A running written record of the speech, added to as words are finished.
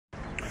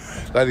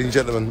Ladies and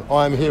gentlemen,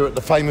 I am here at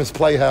the famous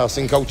Playhouse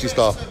in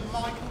Colchester.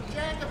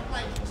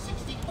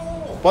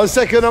 1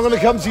 second, I'm going to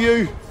come to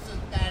you.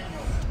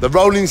 The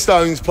Rolling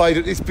Stones played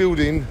at this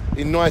building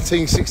in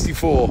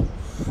 1964.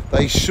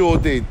 They sure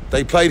did.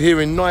 They played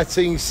here in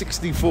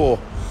 1964.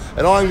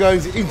 And I'm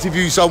going to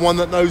interview someone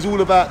that knows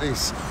all about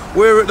this.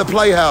 We're at the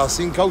Playhouse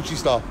in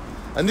Colchester.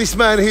 And this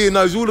man here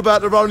knows all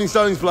about the Rolling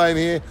Stones playing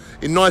here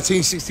in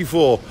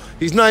 1964.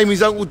 His name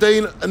is Uncle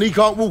Dean, and he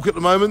can't walk at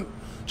the moment.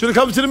 Should have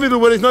come to the middle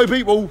where there's no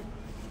people.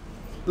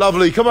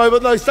 Lovely. Come over.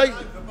 No, stay.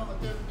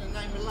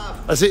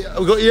 That's it.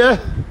 We've got you, yeah?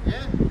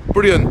 Yeah.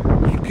 Brilliant.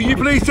 Can you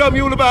please tell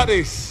me all about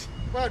this?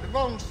 Well, the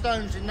Rolling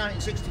Stones in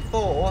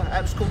 1964,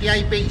 it was called the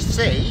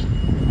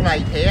ABC,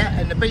 played here,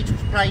 and the Beatles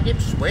played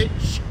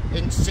Ipswich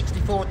in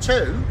 64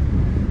 too.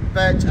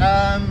 But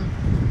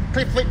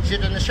Cliff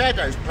Richard and the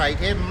Shadows played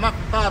here, and my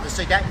father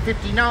said that in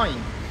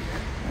 59.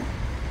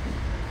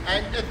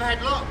 And they've had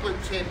a lot of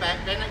groups here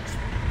back then. It used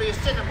to be a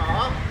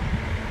cinema,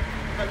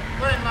 but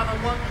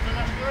grandmother worked as an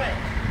usherette.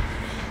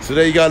 So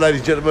there you go,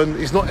 ladies and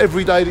gentlemen. It's not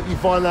every day that you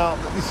find out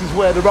that this is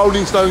where the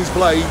Rolling Stones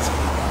played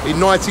in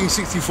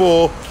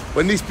 1964,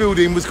 when this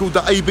building was called the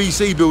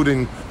ABC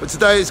building, but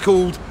today it's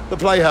called the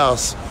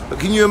Playhouse. But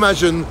can you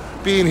imagine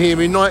being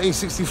here in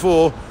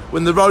 1964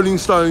 when the Rolling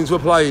Stones were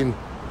playing?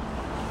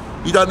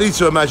 You don't need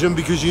to imagine,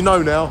 because you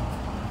know now.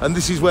 And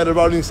this is where the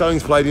Rolling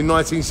Stones played in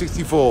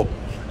 1964.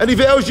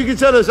 Anything else you can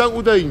tell us,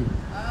 Uncle Dean?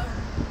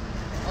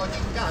 I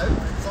didn't go,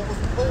 so I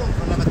wasn't born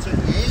for another 2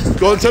 years.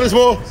 Go on, tell us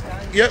more.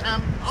 Yep.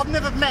 I've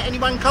never met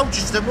anyone in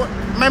Colchester what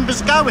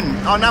remembers going.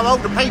 I know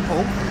older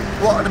people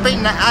what have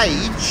been that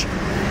age,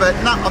 but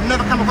no, I've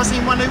never come across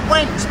anyone who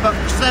went. But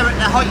because they're at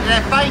the height of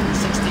their fame in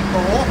 64,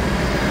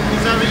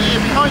 because they're a year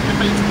behind the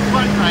Beatles,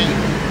 weren't they?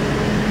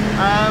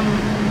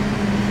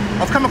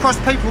 I've come across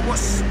people what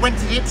went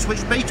to the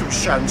Ipswich Beatles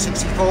show in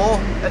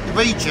 64 at the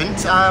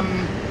Regent,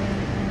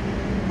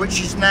 which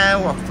is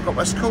now, I forgot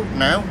what it's called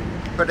now,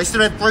 but they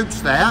still have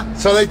groups there.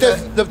 So they did.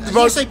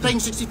 Yes, they played in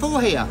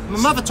 64 here. My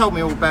mother told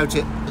me all about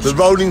it. The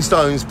Rolling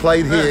Stones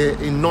played here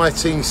in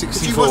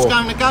 1964. She was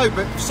going to go,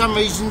 but for some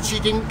reason she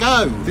didn't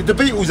go. Did the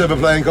Beatles ever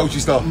play in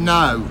Colchester?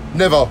 No.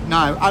 Never?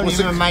 No, only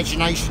in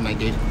imagination they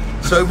did.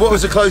 So what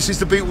was the closest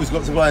the Beatles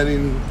got to playing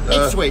in?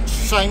 Ipswich,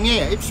 same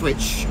year,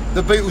 Ipswich.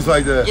 The Beatles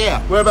played there?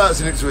 Yeah.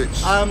 Whereabouts in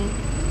Ipswich?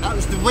 That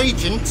was the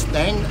Regent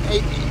then.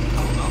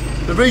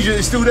 The Regent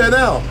is still there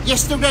now?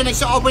 Yes, still there.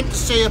 So I went to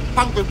see a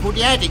punk group called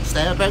the Addicts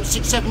there about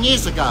 6-7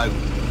 years ago.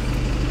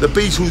 The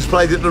Beatles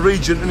played at the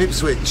Regent in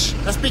Ipswich.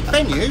 That's a big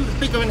venue,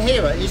 bigger than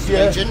here is the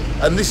Regent.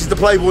 And this is the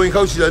Playboy in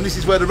Colchester, and this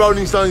is where the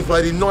Rolling Stones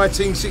played in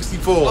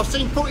 1964. I've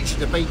seen footage of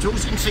the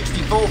Beatles in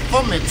 64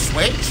 from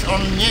Ipswich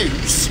on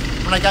news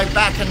when I go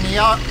back in the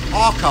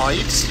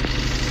archives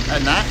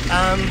and that.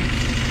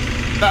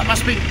 That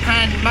must be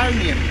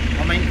pandemonium.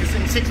 I mean, because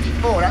in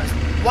 64 that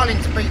was well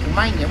into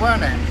Beatlemania,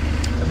 weren't it?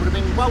 It would have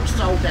been well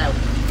sold out.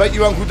 Thank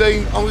you, Uncle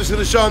Dean. I'm just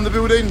going to show them the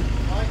building.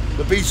 Right.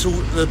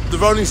 The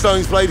Rolling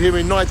Stones played here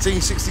in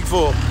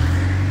 1964.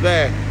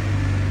 There.